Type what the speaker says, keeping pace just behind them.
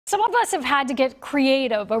Some of us have had to get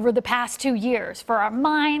creative over the past 2 years for our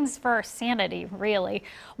minds, for our sanity, really.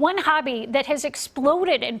 One hobby that has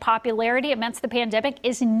exploded in popularity amidst the pandemic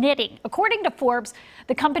is knitting. According to Forbes,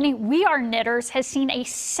 the company We Are Knitters has seen a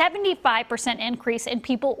 75% increase in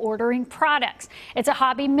people ordering products. It's a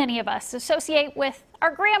hobby many of us associate with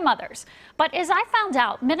our grandmothers. But as I found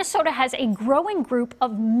out, Minnesota has a growing group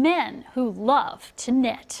of men who love to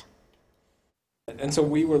knit. And so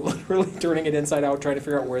we were literally turning it inside out, trying to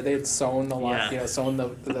figure out where they had sewn the line, sewn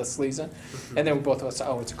the sleeves in. And then both of us,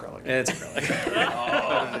 oh, it's acrylic. It's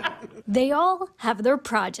acrylic. They all have their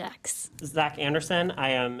projects. Zach Anderson, I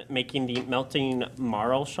am making the Melting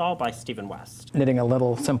Marl shawl by Stephen West. Knitting a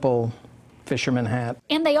little simple fisherman hat.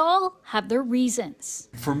 And they all have their reasons.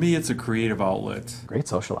 For me, it's a creative outlet. Great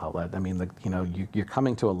social outlet. I mean, you're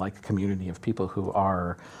coming to a like community of people who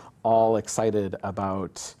are all excited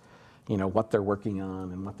about what they're working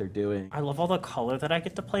on and what they're doing. I love all the color that I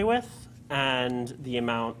get to play with and the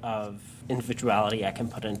amount of individuality I can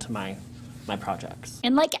put into my projects.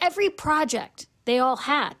 And like every project, they all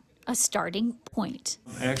had a starting point.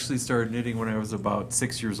 I actually started knitting when I was about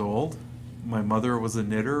 6 years old. My mother was a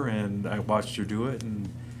knitter and I watched her do it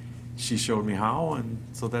and she showed me how, and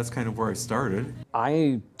so that's kind of where I started.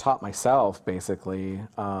 I taught myself basically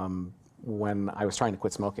when I was trying to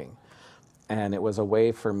quit smoking. And it was a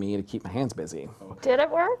way for me to keep my hands busy. Did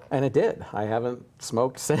it work? And it did. I haven't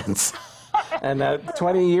smoked since. And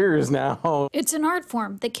 20 years now. It's an art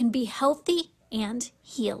form that can be healthy and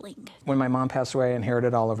healing. When my mom passed away, I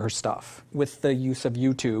inherited all of her stuff. With the use of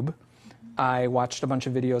YouTube, I watched a bunch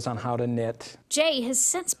of videos on how to knit. Jay has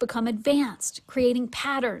since become advanced, creating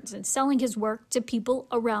patterns and selling his work to people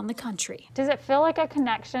around the country. Does it feel like a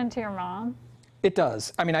connection to your mom? It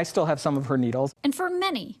does. I mean, I still have some of her needles. And for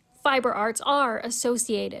many, fiber arts are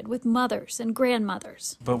associated with mothers and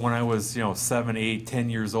grandmothers. But when I was, 7, 8, 10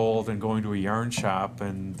 years old and going to a yarn shop,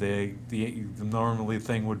 and the normally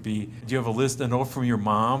thing would be, do you have a note from your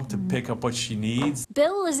mom to pick up what she needs?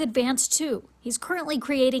 Bill is advanced too. He's currently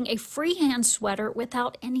creating a freehand sweater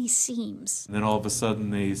without any seams. And then all of a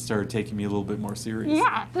sudden they started taking me a little bit more serious.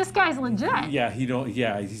 Yeah, this guy's legit. Yeah,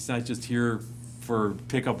 he's not just here for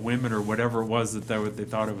pick up women or whatever it was that they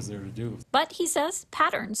thought I was there to do. But he says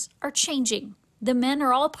patterns are changing. The men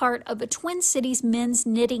are all part of a Twin Cities men's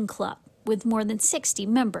knitting club with more than 60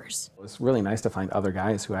 members. It's really nice to find other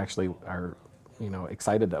guys who actually are,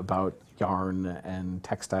 excited about yarn and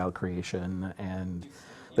textile creation and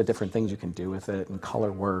the different things you can do with it and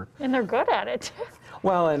color work. And they're good at it.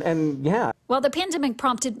 Well, and yeah. Well, the pandemic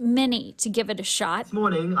prompted many to give it a shot. This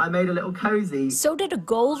morning, I made a little cozy. So did a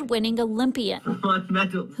gold-winning Olympian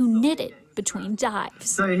who knitted between dives.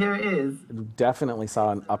 So here it is. Definitely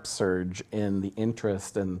saw an upsurge in the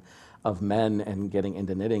interest of men and getting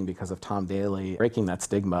into knitting because of Tom Daly breaking that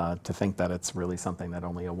stigma to think that it's really something that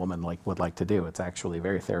only a woman would like to do. It's actually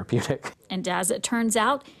very therapeutic. And as it turns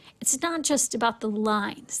out, it's not just about the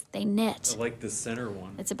lines they knit. I like the center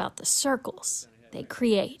one. It's about the circles they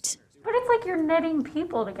create. But it's like you're knitting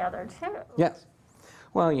people together too. Yes.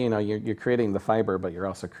 Well, you're creating the fiber, but you're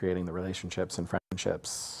also creating the relationships and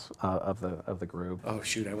friendships of the group. Oh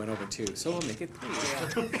shoot, I went over 2, so we'll make it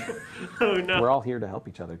 3. Oh no. We're all here to help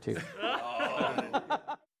each other too.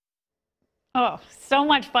 Oh, so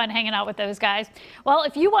much fun hanging out with those guys. Well,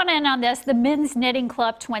 if you want in on this, the Men's Knitting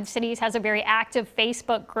Club Twin Cities has a very active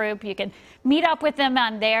Facebook group. You can meet up with them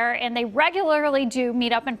on there, and they regularly do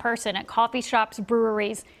meet up in person at coffee shops,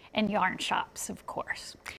 breweries, and yarn shops, of course.